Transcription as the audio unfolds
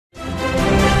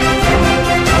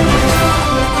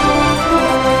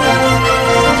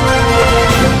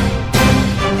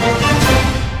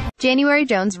January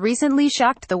Jones recently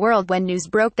shocked the world when news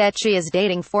broke that she is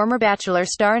dating former Bachelor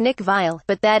star Nick Viall,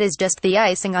 but that is just the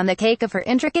icing on the cake of her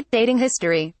intricate dating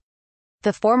history.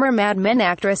 The former Mad Men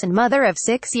actress and mother of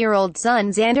 6-year-old son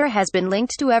Xander has been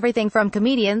linked to everything from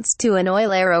comedians to an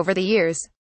oil heir over the years.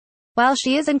 While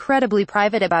she is incredibly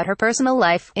private about her personal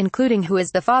life, including who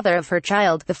is the father of her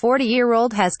child, the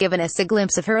 40-year-old has given us a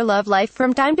glimpse of her love life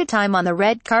from time to time on the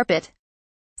red carpet.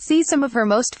 See some of her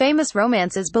most famous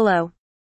romances below.